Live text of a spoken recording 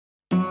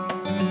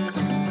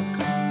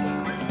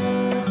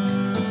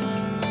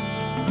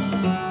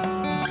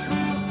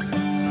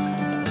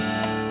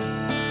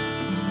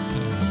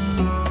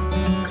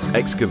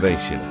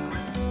Excavation.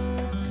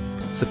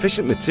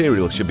 Sufficient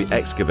material should be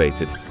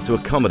excavated to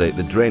accommodate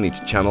the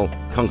drainage channel,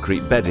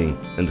 concrete bedding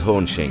and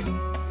hornsheen.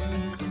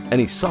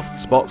 Any soft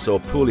spots or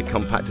poorly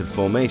compacted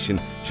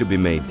formation should be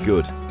made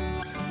good.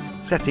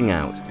 Setting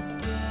out.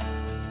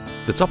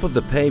 The top of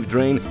the paved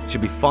drain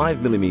should be 5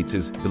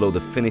 mm below the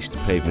finished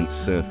pavement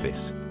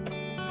surface.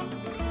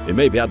 It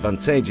may be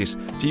advantageous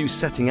to use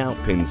setting out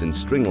pins and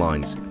string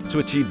lines to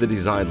achieve the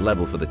desired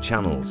level for the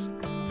channels.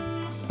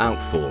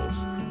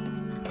 Outfalls.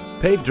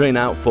 Paved drain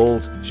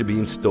outfalls should be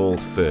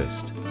installed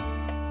first.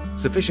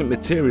 Sufficient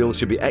material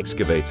should be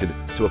excavated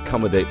to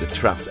accommodate the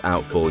trapped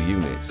outfall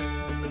units.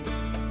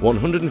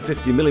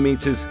 150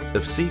 mm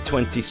of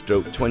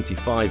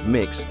C20/25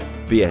 mix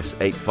BS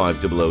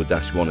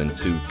 8500-1 and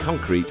 2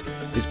 concrete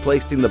is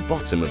placed in the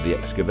bottom of the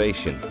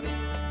excavation.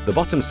 The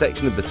bottom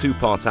section of the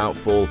two-part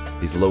outfall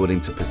is lowered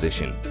into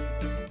position.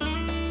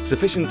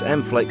 Sufficient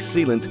M-Flex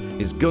sealant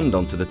is gunned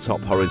onto the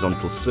top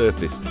horizontal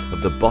surface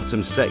of the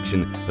bottom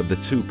section of the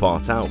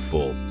two-part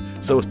outfall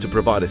so as to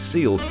provide a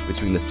seal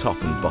between the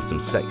top and bottom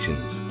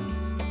sections.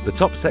 The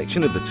top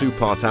section of the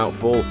two-part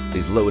outfall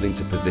is lowered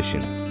into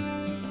position.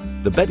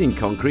 The bedding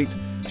concrete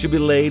should be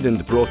laid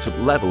and brought up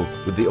level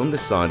with the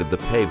underside of the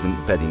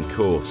pavement bedding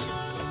course.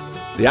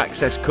 The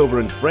access cover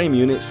and frame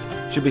units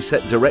should be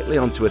set directly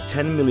onto a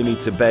 10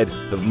 mm bed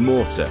of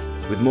mortar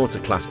with mortar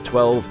class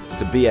 12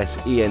 to BS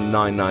EN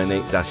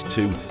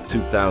 998-2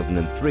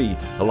 2003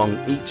 along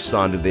each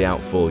side of the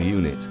outfall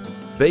unit.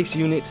 Base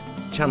unit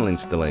channel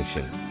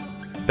installation.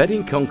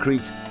 Bedding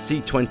concrete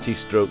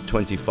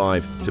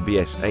C20/25 to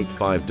BS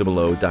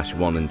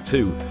 8500-1 and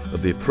 2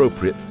 of the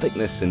appropriate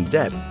thickness and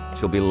depth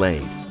shall be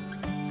laid.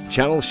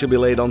 Channels shall be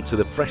laid onto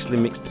the freshly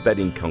mixed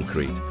bedding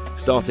concrete,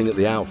 starting at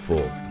the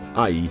outfall,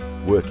 i.e.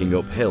 working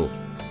uphill.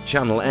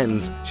 Channel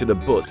ends should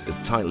abut as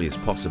tightly as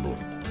possible.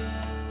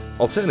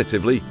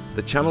 Alternatively,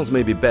 the channels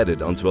may be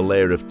bedded onto a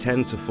layer of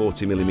 10 to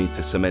 40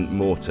 mm cement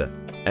mortar,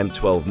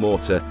 M12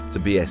 mortar to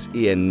BS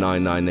EN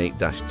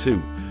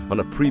 998-2 on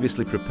a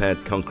previously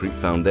prepared concrete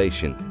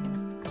foundation.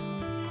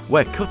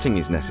 Where cutting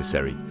is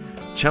necessary,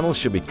 channels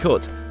should be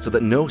cut so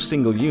that no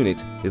single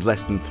unit is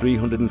less than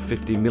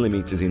 350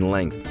 mm in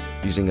length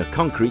using a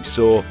concrete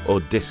saw or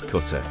disc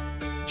cutter.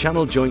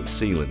 Channel joint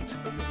sealant.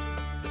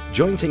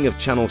 Jointing of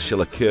channels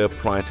shall occur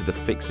prior to the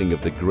fixing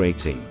of the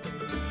grating.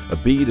 A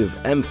bead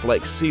of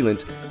M-Flex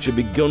sealant should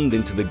be gunned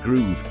into the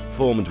groove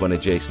formed when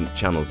adjacent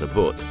channels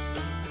abut.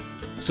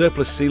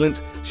 Surplus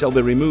sealant shall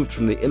be removed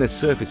from the inner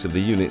surface of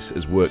the units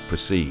as work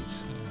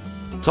proceeds.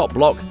 Top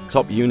block,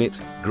 top unit,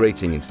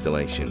 grating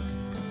installation.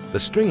 The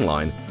string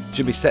line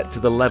should be set to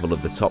the level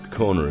of the top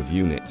corner of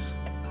units.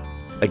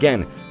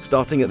 Again,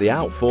 starting at the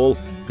outfall,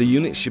 the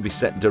units should be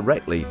set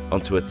directly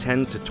onto a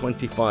 10 to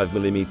 25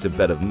 mm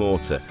bed of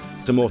mortar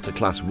to mortar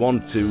class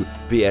 1-2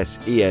 BS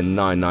EN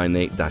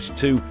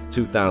 998-2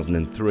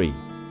 2003.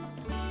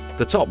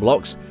 The top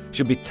blocks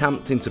should be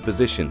tamped into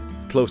position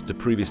close to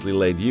previously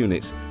laid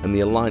units and the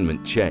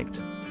alignment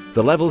checked.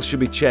 The levels should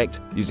be checked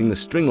using the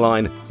string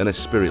line and a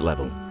spirit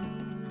level.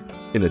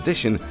 In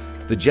addition,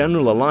 the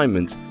general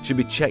alignment should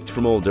be checked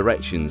from all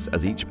directions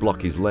as each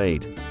block is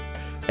laid.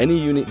 Any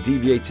unit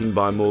deviating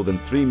by more than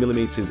 3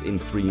 mm in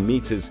 3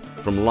 meters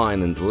from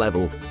line and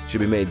level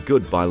should be made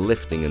good by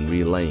lifting and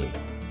relaying.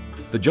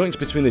 The joints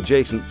between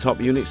adjacent top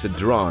units are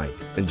dry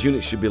and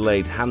units should be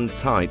laid hand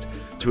tight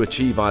to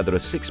achieve either a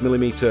 6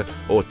 mm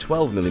or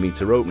 12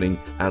 mm opening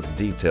as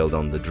detailed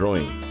on the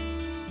drawing.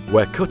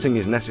 Where cutting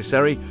is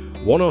necessary,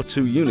 1 or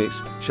 2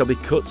 units shall be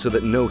cut so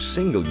that no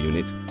single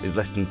unit is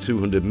less than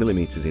 200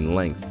 mm in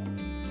length.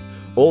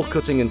 All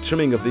cutting and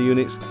trimming of the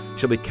units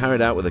shall be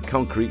carried out with a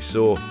concrete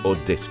saw or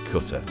disc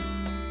cutter.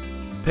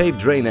 Paved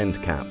drain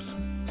end caps.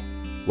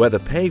 Where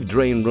the paved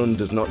drain run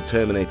does not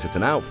terminate at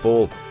an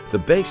outfall, the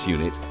base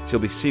unit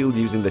shall be sealed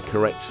using the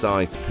correct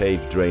sized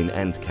paved drain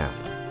end cap.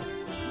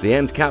 The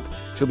end cap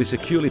shall be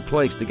securely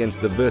placed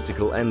against the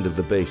vertical end of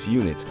the base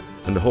unit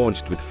and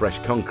haunched with fresh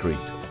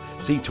concrete,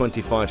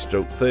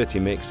 C25/30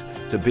 mix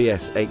to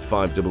BS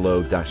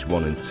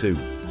 8500-1 and 2.